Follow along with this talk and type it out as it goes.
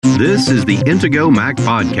This is the Intego Mac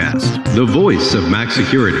Podcast, the voice of Mac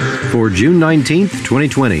security, for June 19th,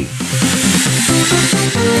 2020.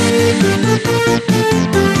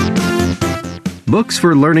 Books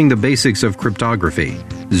for learning the basics of cryptography.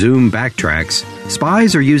 Zoom backtracks.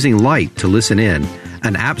 Spies are using Light to listen in.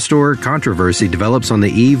 An App Store controversy develops on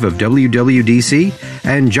the eve of WWDC.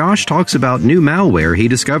 And Josh talks about new malware he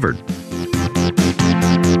discovered.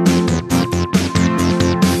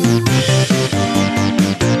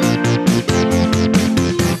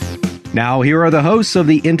 Now, here are the hosts of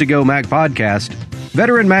the Intego Mac Podcast,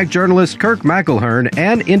 veteran Mac journalist Kirk McElhearn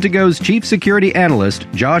and Intego's chief security analyst,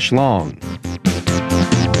 Josh Long.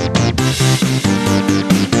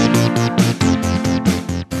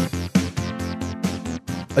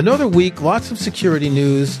 Another week, lots of security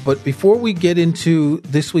news, but before we get into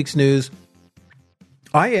this week's news,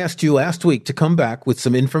 I asked you last week to come back with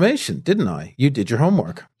some information, didn't I? You did your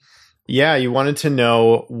homework. Yeah, you wanted to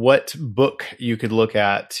know what book you could look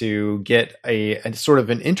at to get a sort of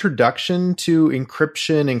an introduction to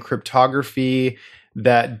encryption and cryptography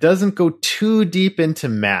that doesn't go too deep into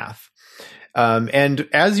math. And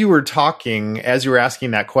as you were asking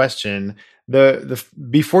that question,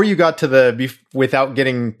 before you got to without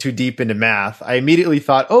getting too deep into math, I immediately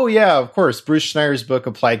thought, oh yeah, of course, Bruce Schneier's book,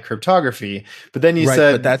 Applied Cryptography. But then you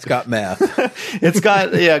said, but that's got math. It's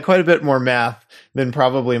got quite a bit more math than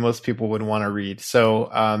probably most people would want to read. So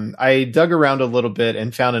I dug around a little bit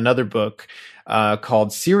and found another book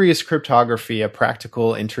called Serious Cryptography, A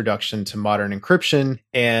Practical Introduction to Modern Encryption.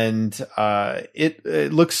 And it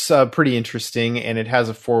looks pretty interesting, and it has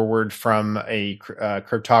a foreword from a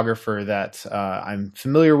cryptographer that I'm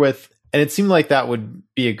familiar with. And it seemed like that would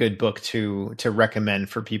be a good book to recommend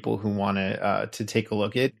for people who want to take a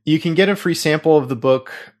look at. You can get a free sample of the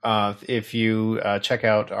book if you check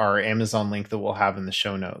out our Amazon link that we'll have in the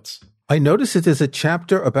show notes. I noticed that there's a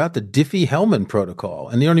chapter about the Diffie-Hellman protocol.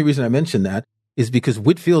 And the only reason I mention that is because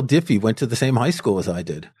Whitfield Diffie went to the same high school as I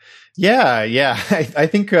did. Yeah. I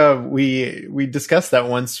think we discussed that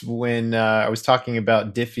once when I was talking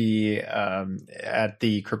about Diffie at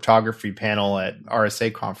the cryptography panel at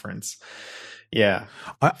RSA conference. Yeah.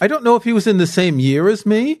 I don't know if he was in the same year as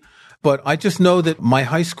me, but I just know that my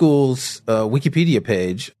high school's Wikipedia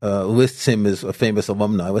page lists him as a famous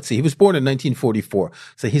alumni. Let's see. He was born in 1944,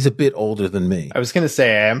 so he's a bit older than me. I was going to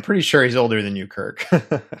say, I'm pretty sure he's older than you, Kirk.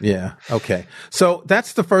 Yeah. Okay. So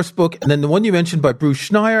that's the first book. And then the one you mentioned by Bruce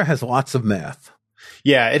Schneier has lots of math.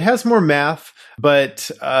 Yeah, it has more math, but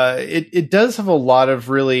it does have a lot of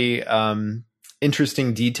really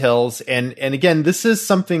interesting details. And again, this is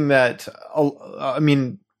something that,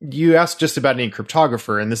 you asked just about any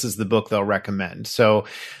cryptographer, and this is the book they'll recommend. So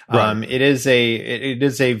right. It is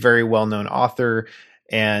a very well-known author,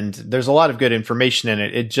 and there's a lot of good information in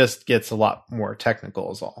it. It just gets a lot more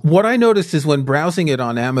technical is all. What I noticed is when browsing it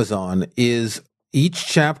on Amazon is each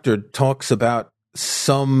chapter talks about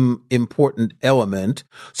some important element.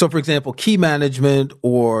 So, for example, key management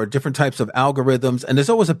or different types of algorithms, and there's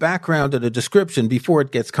always a background and a description before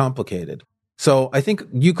it gets complicated. So I think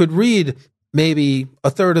you could read maybe a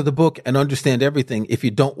third of the book and understand everything if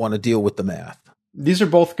you don't want to deal with the math. These are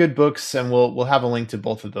both good books, and we'll have a link to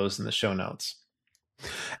both of those in the show notes.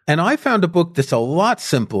 And I found a book that's a lot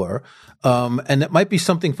simpler, and that might be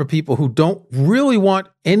something for people who don't really want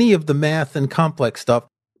any of the math and complex stuff.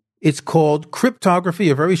 It's called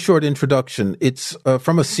Cryptography, A Very Short Introduction. It's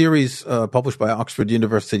from a series published by Oxford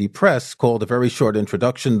University Press called A Very Short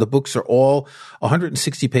Introduction. The books are all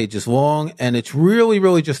 160 pages long, and it's really,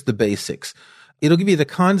 really just the basics. It'll give you the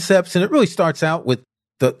concepts, and it really starts out with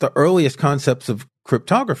the earliest concepts of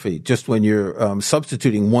cryptography, just when you're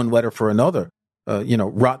substituting one letter for another.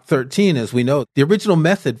 ROT13, as we know, the original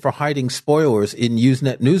method for hiding spoilers in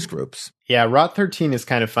Usenet newsgroups. Yeah, ROT13 is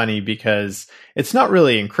kind of funny because it's not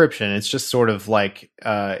really encryption. It's just sort of like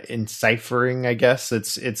enciphering, I guess.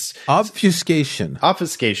 It's obfuscation.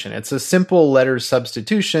 Obfuscation. It's a simple letter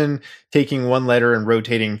substitution, taking one letter and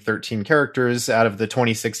rotating 13 characters out of the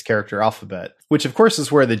 26-character alphabet, which of course is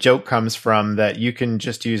where the joke comes from that you can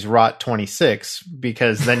just use ROT26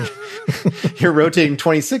 because then you're rotating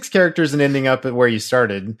 26 characters and ending up at where you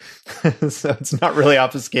started. So it's not really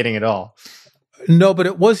obfuscating at all. No, but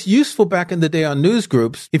it was useful back in the day on news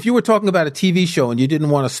groups. If you were talking about a TV show and you didn't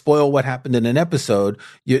want to spoil what happened in an episode,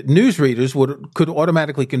 your newsreaders could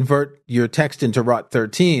automatically convert your text into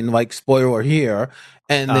ROT13, like spoiler here,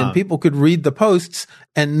 and then people could read the posts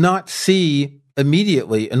and not see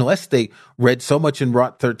immediately, unless they read so much in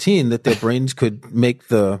ROT13 that their brains could make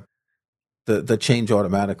the change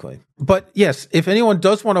automatically. But yes, if anyone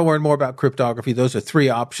does want to learn more about cryptography, those are three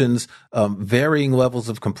options, varying levels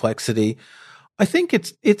of complexity. I think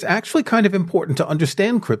it's actually kind of important to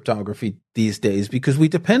understand cryptography these days because we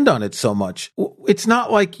depend on it so much. It's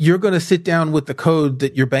not like you're going to sit down with the code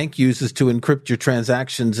that your bank uses to encrypt your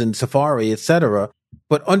transactions in Safari, etc.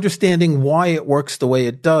 But understanding why it works the way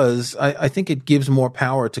it does, I think it gives more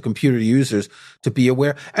power to computer users to be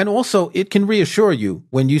aware. And also, it can reassure you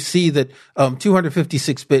when you see that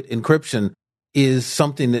 256-bit encryption is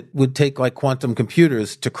something that would take like quantum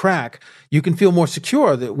computers to crack. You can feel more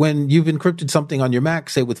secure that when you've encrypted something on your Mac,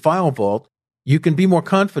 say with FileVault, you can be more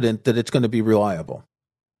confident that it's going to be reliable.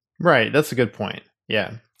 Right. That's a good point.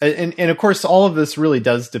 Yeah. And of course, all of this really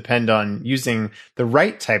does depend on using the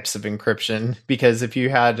right types of encryption, because if you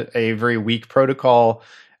had a very weak protocol,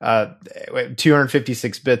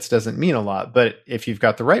 256 bits doesn't mean a lot. But if you've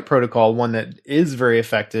got the right protocol, one that is very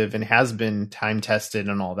effective and has been time tested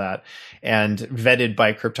and all that, and vetted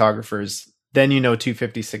by cryptographers, then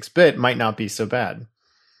 256-bit might not be so bad.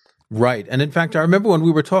 Right. And in fact, I remember when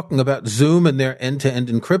we were talking about Zoom and their end-to-end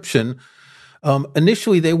encryption,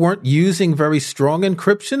 initially, they weren't using very strong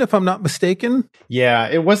encryption, if I'm not mistaken. Yeah,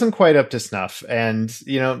 it wasn't quite up to snuff. And,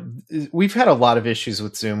 we've had a lot of issues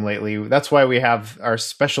with Zoom lately. That's why we have our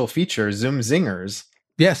special feature, Zoom Zingers.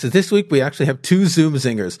 Yes, this week we actually have 2 Zoom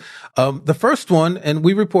Zingers. The first one, and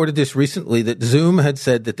we reported this recently, that Zoom had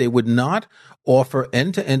said that they would not offer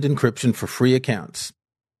end-to-end encryption for free accounts.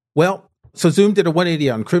 Well, so Zoom did a 180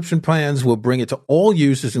 on encryption plans. We'll bring it to all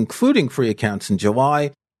users, including free accounts, in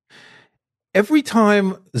July. Every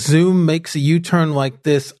time Zoom makes a U-turn like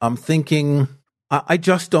this, I'm thinking, I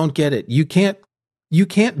just don't get it. You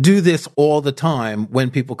can't do this all the time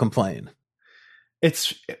when people complain.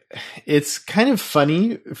 It's kind of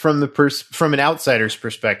funny from an outsider's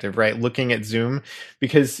perspective, right? Looking at Zoom,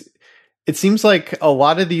 because it seems like a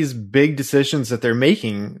lot of these big decisions that they're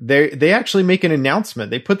making, they actually make an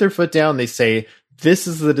announcement. They put their foot down. They say, "This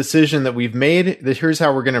is the decision that we've made. Here's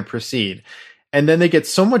how we're going to proceed." And then they get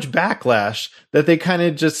so much backlash that they kind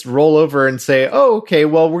of just roll over and say, "Oh, okay,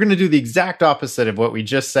 well, we're going to do the exact opposite of what we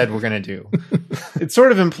just said we're going to do." It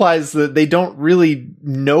sort of implies that they don't really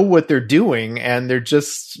know what they're doing, and they're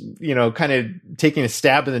just, kind of taking a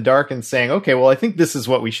stab in the dark and saying, "Okay, well, I think this is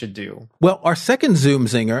what we should do." Well, our second Zoom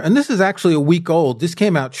Zinger, and this is actually a week old. This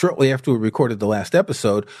came out shortly after we recorded the last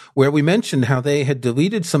episode, where we mentioned how they had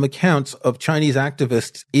deleted some accounts of Chinese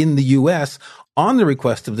activists in the U.S. on the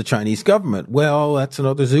request of the Chinese government. Well, that's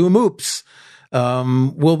another Zoom oops.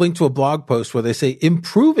 We'll link to a blog post where they say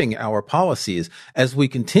improving our policies as we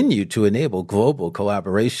continue to enable global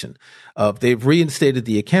collaboration. They've reinstated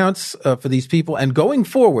the accounts for these people. And going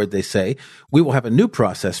forward, they say, we will have a new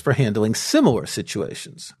process for handling similar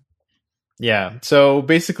situations. Yeah. So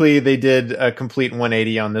basically they did a complete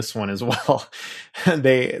 180 on this one as well.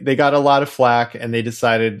 They got a lot of flack and they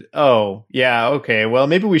decided, oh, yeah, okay, well,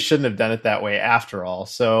 maybe we shouldn't have done it that way after all.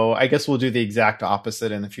 So I guess we'll do the exact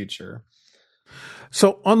opposite in the future.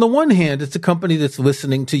 So on the one hand, it's a company that's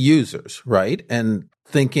listening to users, right? And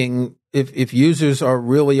thinking if users are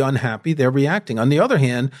really unhappy, they're reacting. On the other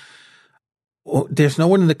hand, there's no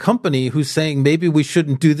one in the company who's saying maybe we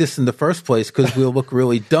shouldn't do this in the first place because we'll look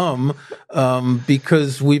really dumb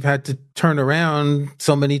because we've had to turn around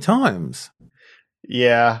so many times.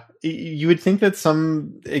 Yeah, you would think that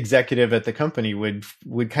some executive at the company would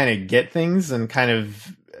kind of get things and kind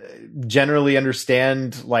of generally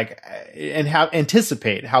understand and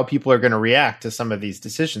anticipate how people are going to react to some of these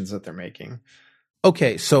decisions that they're making.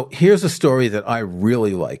 Okay, so here's a story that I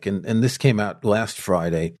really like, and this came out last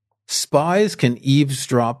Friday. Spies can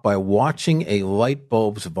eavesdrop by watching a light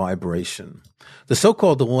bulb's vibration. The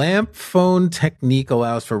so-called lamp phone technique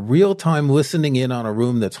allows for real-time listening in on a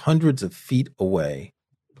room that's hundreds of feet away.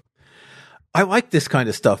 I like this kind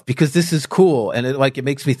of stuff because this is cool, and it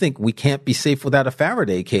makes me think we can't be safe without a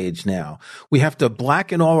Faraday cage now. We have to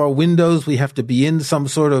blacken all our windows. We have to be in some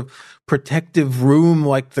sort of protective room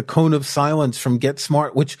like the cone of silence from Get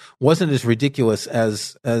Smart, which wasn't as ridiculous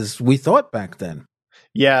as we thought back then.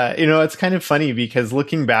 Yeah, it's kind of funny because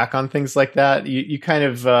looking back on things like that, you kind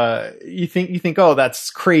of you think, oh,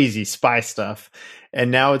 that's crazy spy stuff.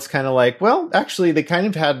 And now it's kind of like, well, actually, they kind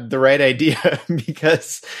of had the right idea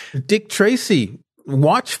because Dick Tracy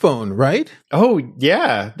watch phone, right? Oh,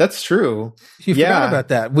 yeah, that's true. You forgot about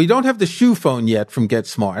that. We don't have the shoe phone yet from Get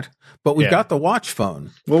Smart, but we've got the watch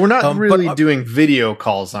phone. Well, we're not really doing video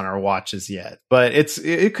calls on our watches yet, but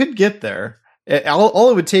it could get there. All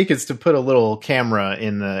it would take is to put a little camera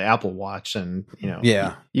in the Apple Watch and,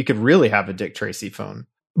 you could really have a Dick Tracy phone.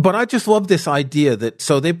 But I just love this idea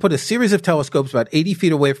so they put a series of telescopes about 80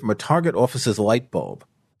 feet away from a target office's light bulb.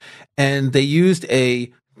 And they used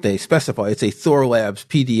a they specify it's a Thorlabs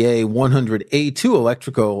PDA 100A2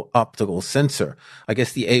 electrical optical sensor. I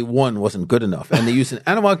guess the A1 wasn't good enough. And they use an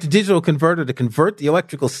analog to digital converter to convert the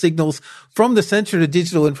electrical signals from the sensor to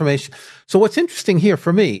digital information. So what's interesting here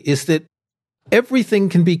for me is that everything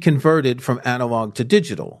can be converted from analog to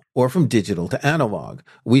digital or from digital to analog.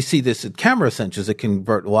 We see this at camera sensors that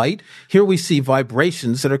convert light. Here we see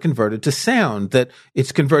vibrations that are converted to sound, that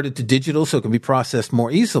it's converted to digital so it can be processed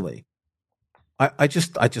more easily. I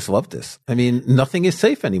just love this. I mean, nothing is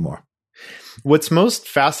safe anymore. What's most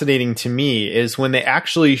fascinating to me is when they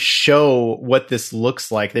actually show what this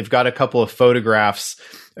looks like. They've got a couple of photographs,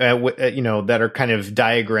 that are kind of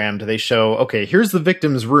diagrammed. They show, okay, here's the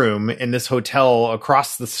victim's room in this hotel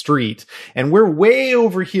across the street, and we're way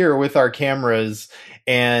over here with our cameras.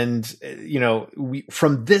 And,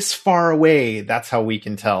 from this far away, that's how we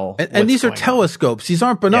can tell. And these are telescopes. These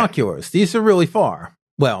aren't binoculars. Yeah. These are really far.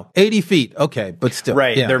 Well, 80 feet. Okay. But still.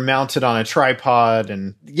 Right. Yeah. They're mounted on a tripod,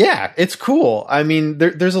 and yeah, it's cool. I mean,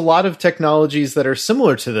 there's a lot of technologies that are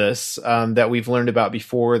similar to this, that we've learned about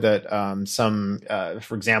before that, some,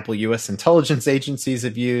 for example, U.S. intelligence agencies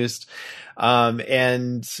have used.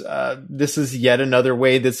 This is yet another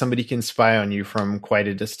way that somebody can spy on you from quite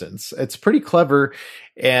a distance. It's pretty clever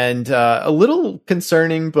and, a little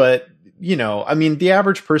concerning, but the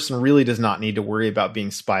average person really does not need to worry about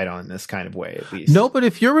being spied on in this kind of way, at least. No, but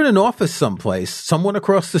if you're in an office someplace, someone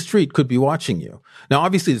across the street could be watching you. Now,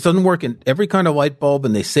 obviously, this doesn't work in every kind of light bulb,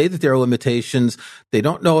 and they say that there are limitations. They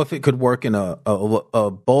don't know if it could work in a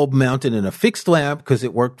bulb mounted in a fixed lamp because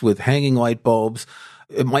it worked with hanging light bulbs.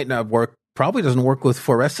 It might not work. Probably doesn't work with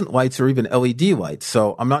fluorescent lights or even LED lights.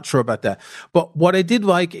 So I'm not sure about that. But what I did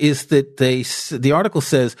like is that the article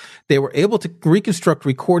says they were able to reconstruct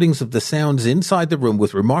recordings of the sounds inside the room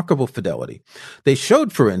with remarkable fidelity. They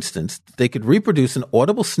showed, for instance, they could reproduce an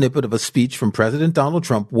audible snippet of a speech from President Donald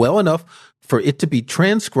Trump well enough for it to be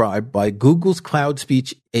transcribed by Google's Cloud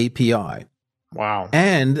Speech API. Wow.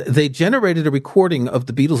 And they generated a recording of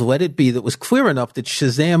the Beatles' Let It Be that was clear enough that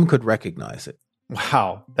Shazam could recognize it.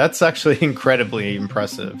 Wow, that's actually incredibly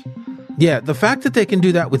impressive. Yeah, the fact that they can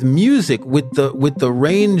do that with music, with the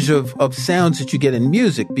range of sounds that you get in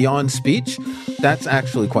music beyond speech, that's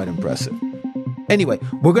actually quite impressive. Anyway,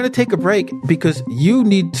 we're going to take a break because you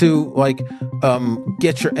need to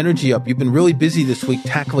get your energy up. You've been really busy this week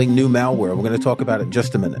tackling new malware. We're going to talk about it in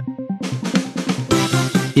just a minute.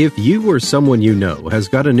 If you or someone you know has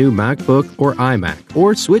got a new MacBook or iMac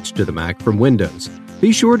or switched to the Mac from Windows,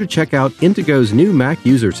 be sure to check out Intigo's new Mac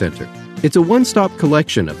User Center. It's a one-stop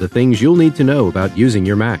collection of the things you'll need to know about using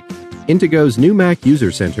your Mac. Intigo's new Mac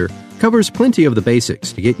User Center covers plenty of the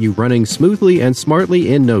basics to get you running smoothly and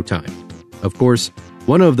smartly in no time. Of course,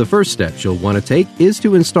 one of the first steps you'll want to take is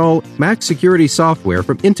to install Mac security software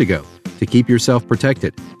from Intigo to keep yourself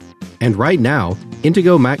protected. And right now,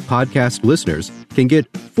 Intigo Mac Podcast listeners can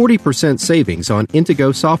get 40% savings on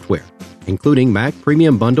Intigo software, including Mac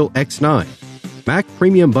Premium Bundle X9. Mac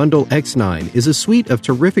Premium Bundle X9 is a suite of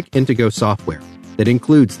terrific Intigo software that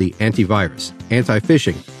includes the antivirus,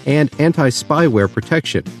 anti-phishing, and anti-spyware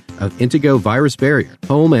protection of Intigo Virus Barrier,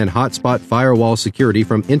 home and hotspot firewall security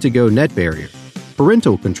from Intigo Net Barrier,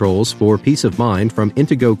 parental controls for peace of mind from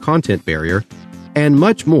Intigo Content Barrier, and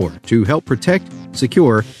much more to help protect,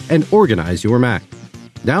 secure, and organize your Mac.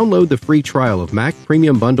 Download the free trial of Mac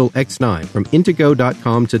Premium Bundle X9 from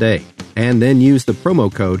Intigo.com today, and then use the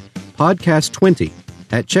promo code podcast20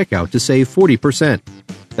 at checkout to save 40%.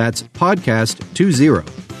 That's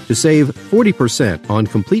podcast20 to save 40% on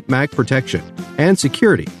complete Mac protection and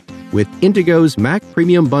security with Intigo's Mac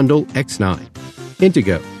Premium Bundle X9.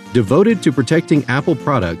 Intigo, devoted to protecting Apple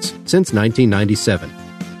products since 1997.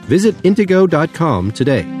 Visit Intigo.com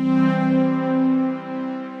today.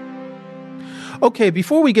 Okay,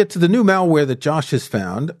 before we get to the new malware that Josh has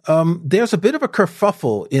found, there's a bit of a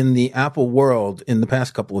kerfuffle in the Apple world in the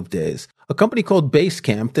past couple of days. A company called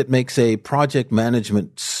Basecamp that makes a project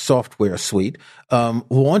management software suite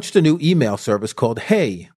launched a new email service called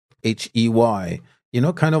Hey, H-E-Y.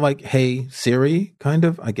 Kind of like Hey Siri, kind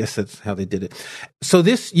of. I guess that's how they did it. So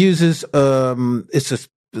this uses, it's a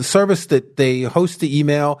service that they host the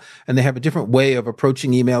email and they have a different way of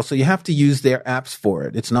approaching email. So you have to use their apps for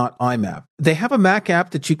it. It's not IMAP. They have a Mac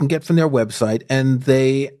app that you can get from their website, and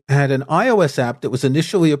they had an iOS app that was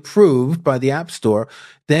initially approved by the App Store.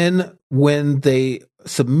 Then when they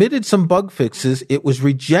submitted some bug fixes, it was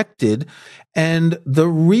rejected. And the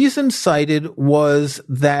reason cited was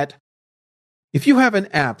that If you have an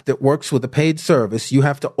app that works with a paid service, you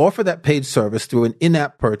have to offer that paid service through an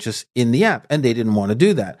in-app purchase in the app, and they didn't want to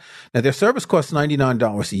do that. Now, their service costs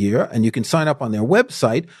 $99 a year, and you can sign up on their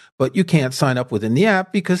website, but you can't sign up within the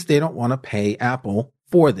app because they don't want to pay Apple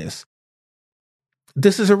for this.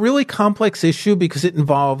 This is a really complex issue because it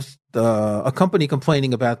involves a company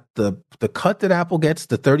complaining about the cut that Apple gets,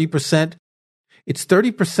 the 30%. It's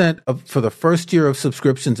 30% for the first year of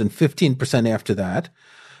subscriptions and 15% after that.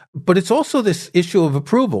 But it's also this issue of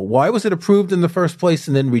approval. Why was it approved in the first place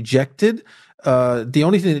and then rejected? The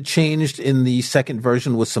only thing that changed in the second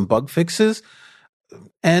version was some bug fixes.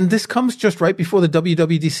 And this comes just right before the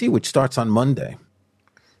WWDC, which starts on Monday.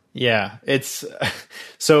 Yeah, it's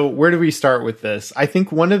so where do we start with this? I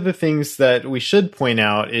think one of the things that we should point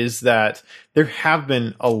out is that there have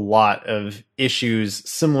been a lot of issues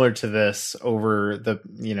similar to this over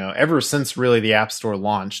ever since really the App Store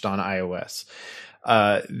launched on iOS.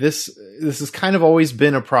 This has kind of always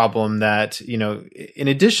been a problem that, in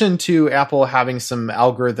addition to Apple having some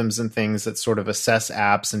algorithms and things that sort of assess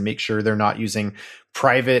apps and make sure they're not using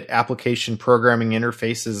private application programming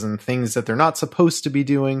interfaces and things that they're not supposed to be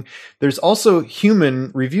doing, there's also human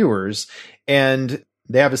reviewers, and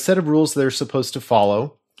they have a set of rules they're supposed to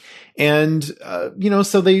follow. And,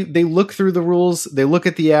 so they look through the rules, they look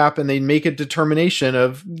at the app, and they make a determination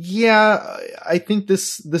of, yeah, I think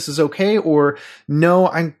this is okay, or no,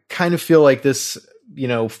 I kind of feel like this,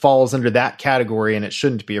 falls under that category and it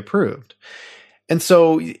shouldn't be approved. And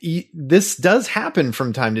so this does happen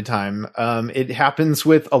from time to time. It happens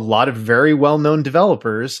with a lot of very well-known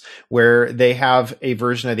developers where they have a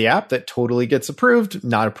version of the app that totally gets approved,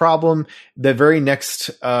 not a problem. The very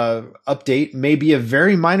next update may be a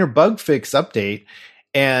very minor bug fix update,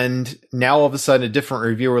 and now all of a sudden a different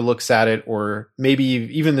reviewer looks at it, or maybe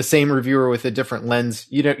even the same reviewer with a different lens.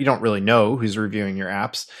 You don't really know who's reviewing your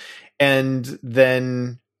apps, and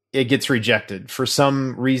then it gets rejected for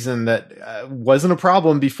some reason that wasn't a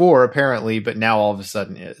problem before, apparently, but now all of a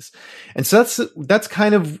sudden is. And so that's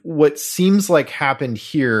kind of what seems like happened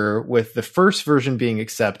here with the first version being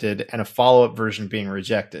accepted and a follow-up version being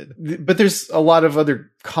rejected. But there's a lot of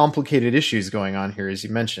other complicated issues going on here, as you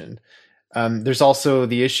mentioned. There's also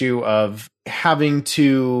the issue of having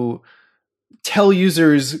to tell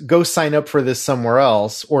users, go sign up for this somewhere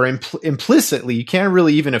else, or implicitly, you can't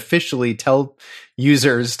really even officially tell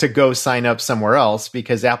users to go sign up somewhere else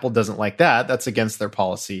because Apple doesn't like that. That's against their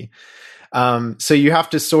policy. So you have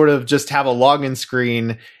to sort of just have a login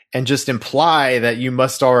screen and just imply that you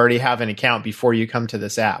must already have an account before you come to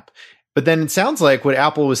this app. But then it sounds like what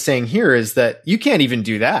Apple was saying here is that you can't even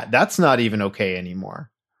do that. That's not even okay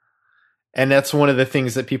anymore. And that's one of the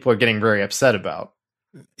things that people are getting very upset about.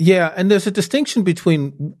 Yeah, and there's a distinction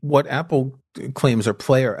between what Apple claims are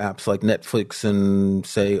player apps like Netflix and,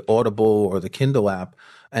 say, Audible or the Kindle app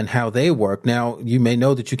and how they work. Now, you may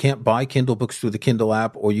know that you can't buy Kindle books through the Kindle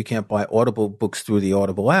app, or you can't buy Audible books through the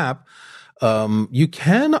Audible app. You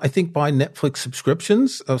can, I think, buy Netflix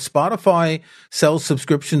subscriptions. Spotify sells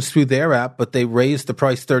subscriptions through their app, but they raised the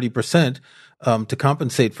price 30%. To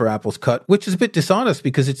compensate for Apple's cut, which is a bit dishonest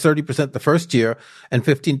because it's 30% the first year and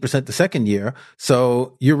 15% the second year.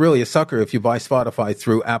 So you're really a sucker if you buy Spotify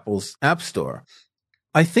through Apple's App Store.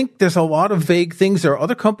 I think there's a lot of vague things. There are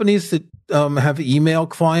other companies that have email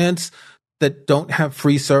clients that don't have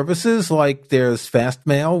free services, like there's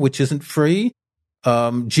Fastmail, which isn't free.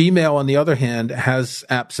 Gmail, on the other hand, has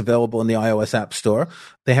apps available in the iOS App Store.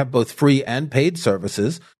 They have both free and paid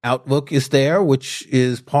services. Outlook is there, which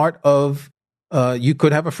is part of you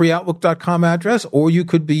could have a free Outlook.com address, or you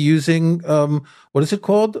could be using, what is it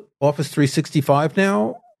called? Office 365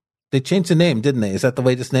 now? They changed the name, didn't they? Is that the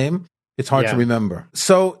latest name? It's hard to remember.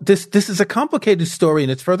 So this is a complicated story,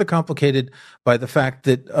 and it's further complicated by the fact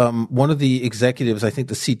that one of the executives, I think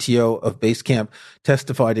the CTO of Basecamp,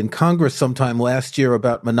 testified in Congress sometime last year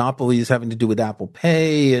about monopolies having to do with Apple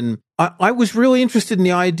Pay. And I was really interested in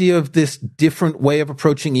the idea of this different way of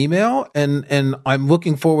approaching email, and I'm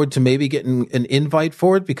looking forward to maybe getting an invite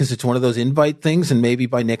for it because it's one of those invite things, and maybe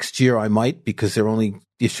by next year I might, because they're only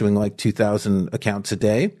issuing like 2,000 accounts a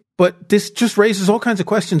day. But this just raises all kinds of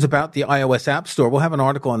questions about the iOS App Store. We'll have an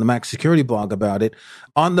article on the Mac Security blog about it.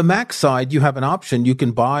 On the Mac side, you have an option. You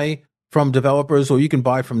can buy from developers or you can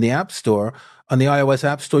buy from the App Store. On the iOS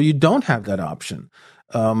App Store, you don't have that option.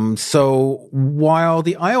 So while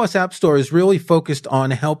the iOS App Store is really focused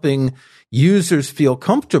on helping users feel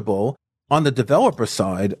comfortable, on the developer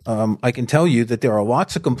side, I can tell you that there are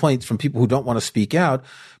lots of complaints from people who don't want to speak out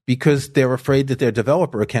because they're afraid that their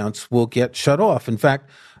developer accounts will get shut off. In fact,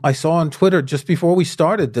 I saw on Twitter just before we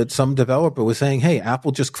started that some developer was saying, hey,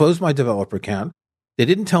 Apple just closed my developer account. They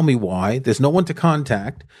didn't tell me why. There's no one to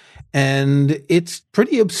contact. And it's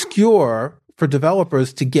pretty obscure for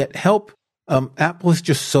developers to get help. Apple is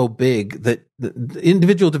just so big that the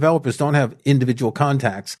individual developers don't have individual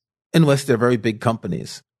contacts unless they're very big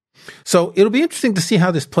companies. So it'll be interesting to see how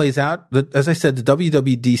this plays out. As I said, the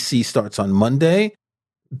WWDC starts on Monday.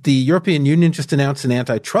 The European Union just announced an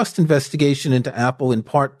antitrust investigation into Apple, in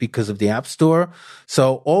part because of the App Store.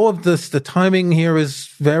 So all of this, the timing here is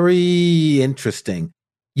very interesting.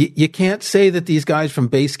 You can't say that these guys from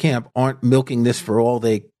Basecamp aren't milking this for all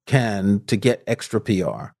they can to get extra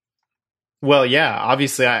PR. Well, yeah,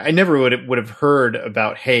 obviously, I never would have heard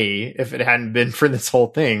about Hey if it hadn't been for this whole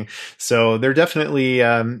thing. So they're definitely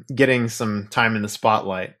getting some time in the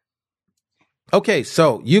spotlight. Okay,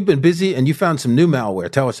 so you've been busy and you found some new malware.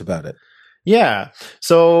 Tell us about it. Yeah.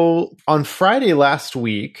 So on Friday last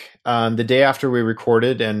week, the day after we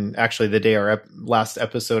recorded, and actually the day our last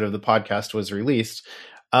episode of the podcast was released,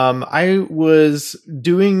 I was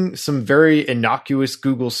doing some very innocuous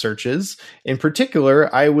Google searches. In particular,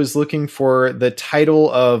 I was looking for the title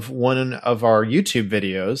of one of our YouTube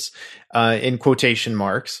videos in quotation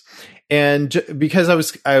marks. And because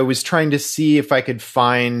I was trying to see if I could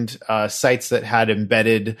find sites that had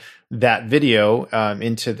embedded that video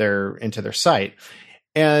into their site.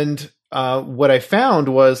 And what I found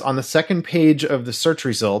was on the second page of the search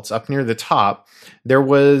results up near the top, there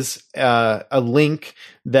was a link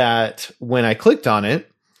that when I clicked on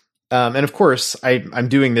it, and of course I'm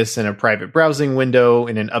doing this in a private browsing window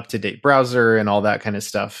in an up-to-date browser and all that kind of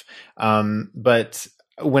stuff. But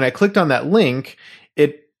when I clicked on that link,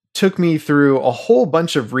 it took me through a whole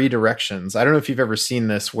bunch of redirections. I don't know if you've ever seen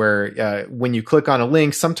this where when you click on a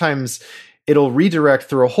link, sometimes it'll redirect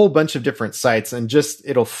through a whole bunch of different sites and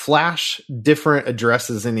it'll flash different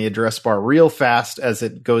addresses in the address bar real fast as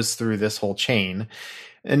it goes through this whole chain.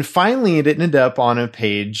 And finally, it ended up on a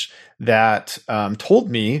page that told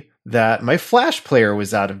me that my Flash player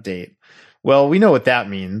was out of date. Well, we know what that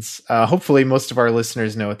means. Hopefully, most of our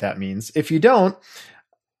listeners know what that means. If you don't,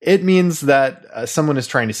 it means that someone is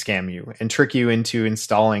trying to scam you and trick you into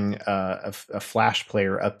installing a Flash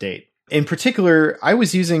player update. In particular, I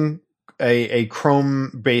was using a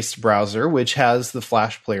Chrome-based browser, which has the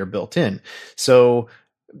Flash player built in. So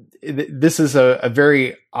this is a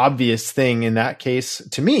very obvious thing in that case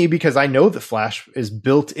to me, because I know that Flash is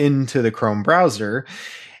built into the Chrome browser.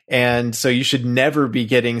 And so you should never be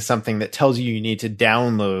getting something that tells you need to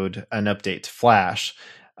download an update to Flash.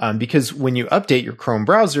 Because when you update your Chrome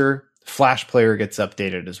browser, Flash Player gets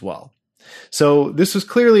updated as well. So this was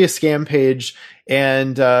clearly a scam page.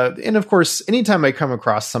 And of course, anytime I come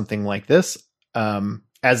across something like this,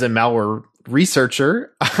 as a malware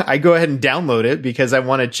researcher, I go ahead and download it because I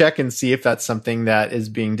want to check and see if that's something that is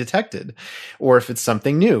being detected or if it's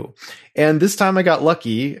something new. And this time I got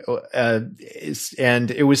lucky,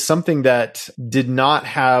 and it was something that did not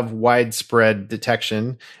have widespread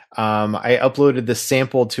detection. I uploaded this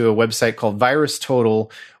sample to a website called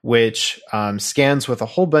VirusTotal, which scans with a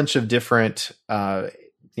whole bunch of different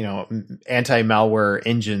anti-malware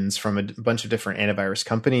engines from a bunch of different antivirus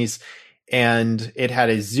companies. And it had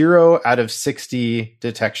a 0 out of 60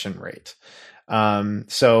 detection rate.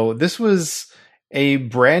 So this was a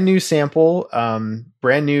brand new sample,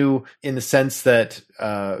 brand new in the sense that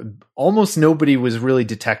almost nobody was really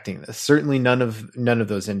detecting this. Certainly none of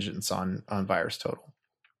those engines on VirusTotal.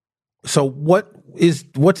 So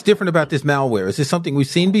what's different about this malware? Is this something we've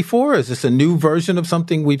seen before? Is this a new version of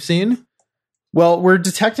something we've seen? Well, we're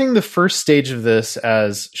detecting the first stage of this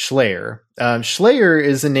as Schlayer. Schlayer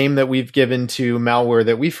is a name that we've given to malware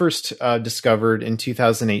that we first discovered in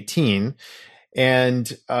 2018. And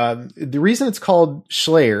the reason it's called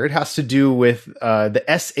Schlayer, it has to do with the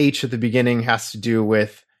SH at the beginning has to do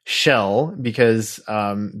with shell, because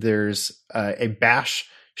there's a bash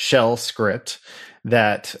shell script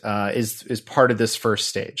that is part of this first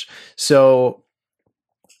stage. So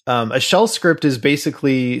a shell script is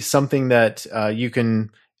basically something that you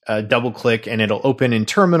can double click and it'll open in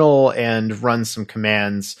terminal and run some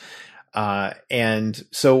commands. And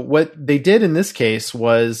so what they did in this case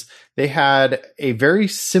was they had a very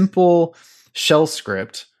simple shell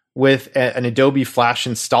script with an Adobe Flash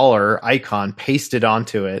installer icon pasted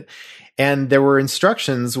onto it. And there were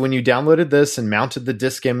instructions when you downloaded this and mounted the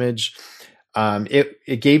disk image.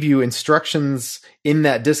 It gave you instructions in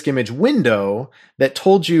that disk image window that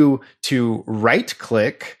told you to right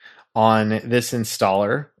click on this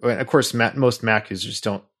installer. And of course, most Mac users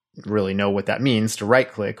don't really know what that means to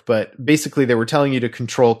right click, but basically they were telling you to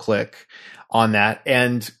control click on that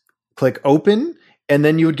and click open. And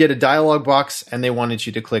then you would get a dialog box and they wanted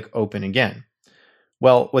you to click open again.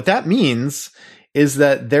 Well, what that means is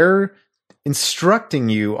that they're instructing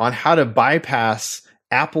you on how to bypass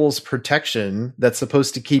Apple's protection that's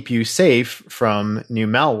supposed to keep you safe from new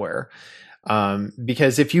malware.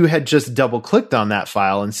 Because if you had just double clicked on that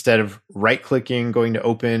file instead of right clicking, going to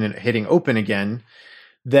open and hitting open again,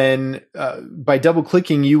 then by double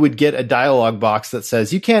clicking, you would get a dialog box that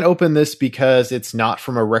says, you can't open this because it's not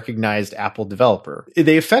from a recognized Apple developer.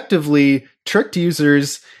 They effectively tricked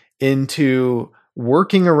users into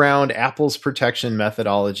working around Apple's protection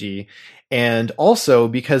methodology. And also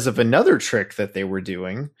because of another trick that they were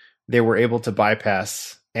doing, they were able to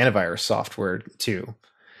bypass antivirus software too.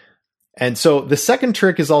 And so the second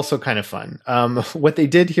trick is also kind of fun. What they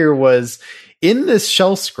did here was, in this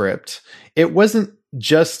shell script, it wasn't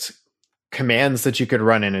just commands that you could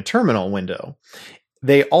run in a terminal window.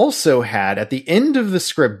 They also had, at the end of the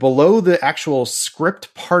script, below the actual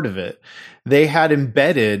script part of it, they had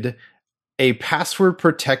embedded a password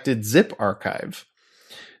protected zip archive.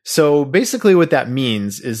 So basically what that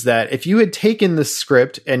means is that if you had taken the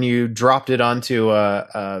script and you dropped it onto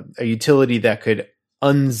a utility that could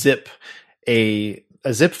unzip a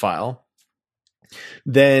zip file,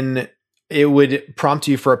 then it would prompt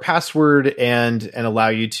you for a password and allow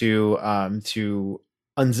you to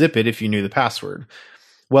unzip it if you knew the password.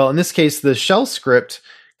 Well, in this case, the shell script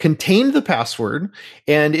contained the password,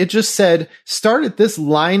 and it just said, start at this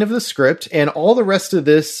line of the script, and all the rest of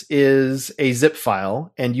this is a zip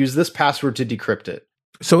file, and use this password to decrypt it.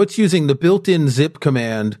 So it's using the built-in zip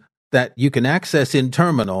command that you can access in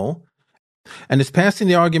terminal, and it's passing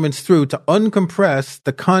the arguments through to uncompress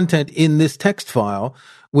the content in this text file,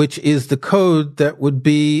 which is the code that would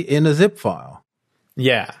be in a zip file.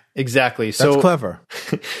 Yeah, exactly. That's clever.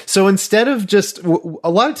 So instead of just, a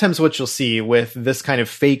lot of times what you'll see with this kind of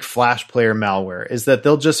fake Flash Player malware is that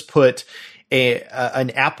they'll just put an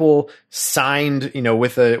Apple signed,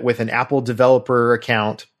 with an Apple developer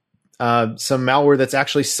account, some malware that's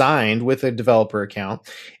actually signed with a developer account,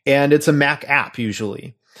 and it's a Mac app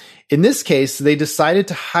usually. In this case, they decided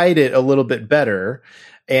to hide it a little bit better.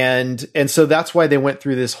 And so that's why they went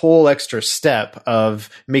through this whole extra step of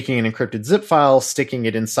making an encrypted zip file, sticking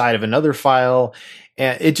it inside of another file.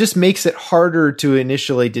 And it just makes it harder to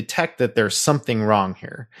initially detect that there's something wrong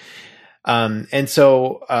here. And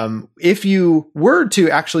so if you were to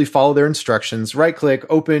actually follow their instructions, right click,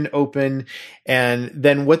 open, and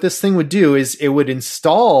then what this thing would do is it would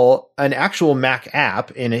install an actual Mac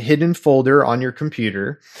app in a hidden folder on your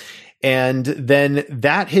computer. And then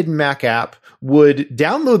that hidden Mac app would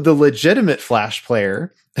download the legitimate Flash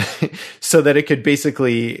player so that it could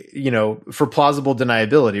basically, for plausible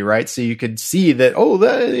deniability, right? So you could see that,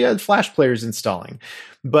 the Flash player is installing.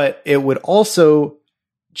 But it would also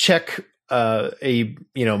check a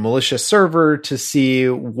malicious server to see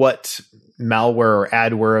what malware or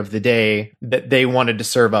adware of the day that they wanted to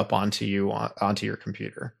serve up onto your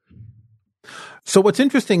computer. So what's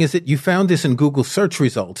interesting is that you found this in Google search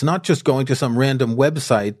results, not just going to some random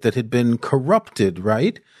website that had been corrupted,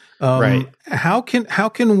 right? Right. How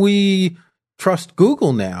can we trust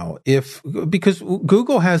Google now? Because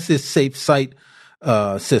Google has this safe site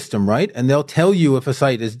system, right? And they'll tell you if a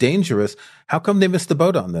site is dangerous. How come they missed the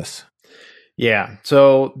boat on this? Yeah.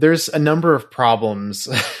 So there's a number of problems,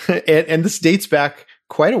 and this dates back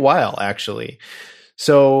quite a while, actually.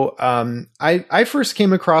 So I first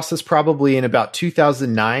came across this probably in about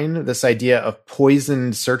 2009, this idea of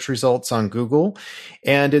poisoned search results on Google.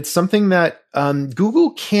 And it's something that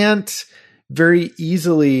Google can't very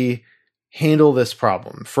easily handle this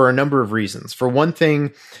problem for a number of reasons. For one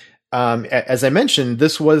thing, as I mentioned,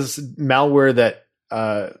 this was malware that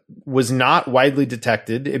was not widely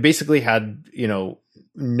detected. It basically had,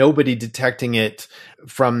 nobody detecting it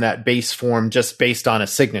from that base form just based on a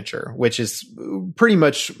signature, which is pretty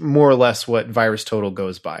much more or less what VirusTotal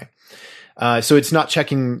goes by. So it's not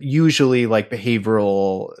checking usually like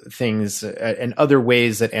behavioral things and other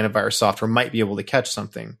ways that antivirus software might be able to catch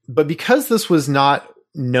something. But because this was not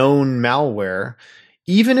known malware,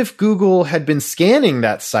 even if Google had been scanning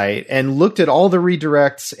that site and looked at all the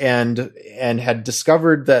redirects and had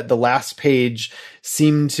discovered that the last page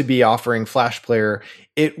seemed to be offering Flash Player,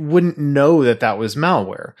 it wouldn't know that that was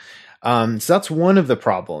malware. So that's one of the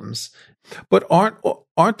problems. But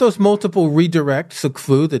aren't those multiple redirects a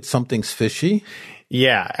clue that something's fishy?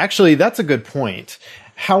 Yeah, actually, that's a good point.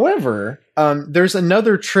 However, there's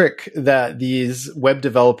another trick that these web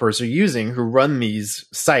developers are using who run these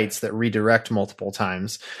sites that redirect multiple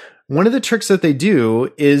times. One of the tricks that they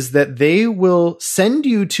do is that they will send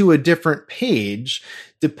you to a different page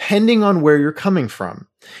depending on where you're coming from.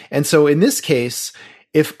 And so in this case,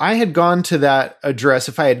 if I had gone to that address,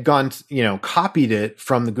 if I had gone, copied it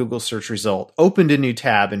from the Google search result, opened a new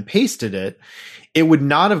tab and pasted it, it would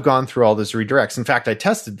not have gone through all those redirects. In fact, I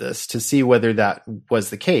tested this to see whether that was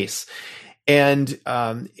the case. And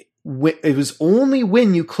it was only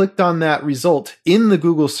when you clicked on that result in the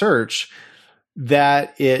Google search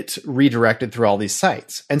that it redirected through all these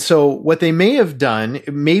sites. And so what they may have done,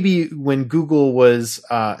 maybe when Google was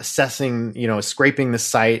assessing, scraping the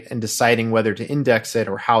site and deciding whether to index it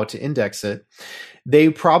or how to index it, they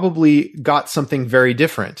probably got something very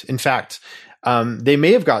different. In fact, they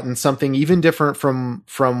may have gotten something even different from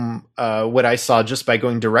what I saw just by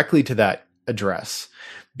going directly to that address,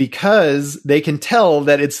 because they can tell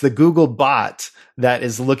that it's the Google bot that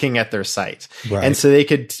is looking at their site. Right. And so they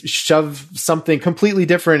could shove something completely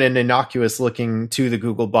different and innocuous looking to the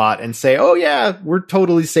Google bot and say, oh yeah, we're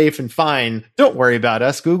totally safe and fine. Don't worry about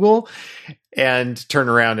us, Google, and turn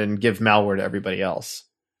around and give malware to everybody else.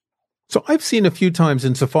 So I've seen a few times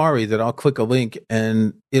in Safari that I'll click a link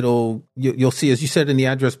and you'll see, as you said in the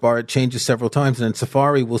address bar, it changes several times, and then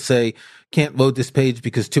Safari will say, can't load this page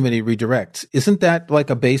because too many redirects. Isn't that like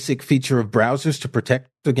a basic feature of browsers to protect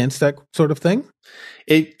against that sort of thing?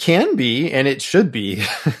 It can be, and it should be,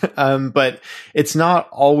 but it's not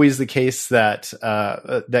always the case that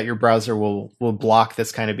your browser will block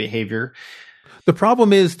this kind of behavior. The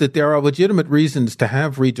problem is that there are legitimate reasons to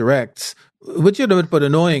have redirects. Legitimate but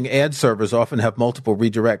annoying ad servers often have multiple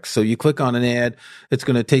redirects. So you click on an ad, it's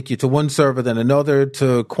going to take you to one server, then another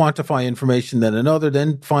to quantify information, then another,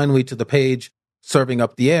 then finally to the page serving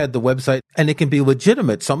up the ad, the website. And it can be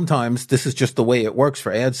legitimate. Sometimes this is just the way it works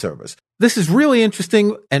for ad servers. This is really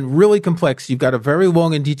interesting and really complex. You've got a very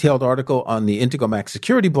long and detailed article on the Intego Mac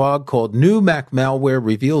Security blog called New Mac Malware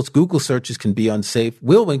Reveals Google Searches Can Be Unsafe.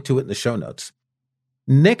 We'll link to it in the show notes.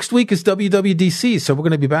 Next week is WWDC, so we're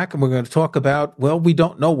going to be back and we're going to talk about, well, we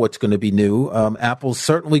don't know what's going to be new. Apple's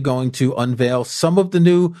certainly going to unveil some of the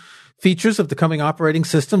new features of the coming operating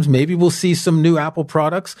systems. Maybe we'll see some new Apple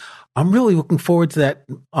products. I'm really looking forward to that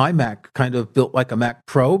iMac kind of built like a Mac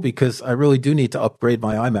Pro, because I really do need to upgrade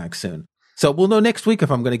my iMac soon. So we'll know next week if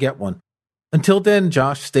I'm going to get one. Until then,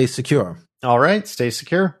 Josh, stay secure. All right, stay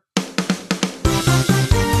secure.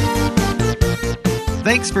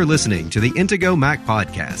 Thanks for listening to the Intego Mac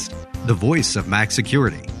Podcast, the voice of Mac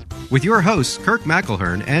security, with your hosts Kirk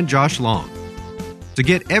McElhearn and Josh Long. To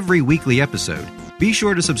get every weekly episode, be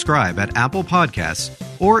sure to subscribe at Apple Podcasts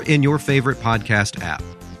or in your favorite podcast app.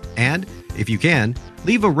 And, if you can,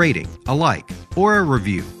 leave a rating, a like, or a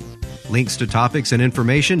review. Links to topics and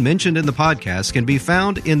information mentioned in the podcast can be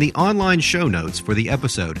found in the online show notes for the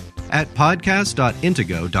episode at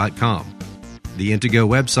podcast.intego.com. The Intego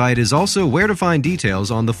website is also where to find details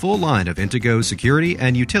on the full line of Intego security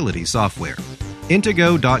and utility software.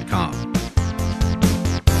 Intego.com.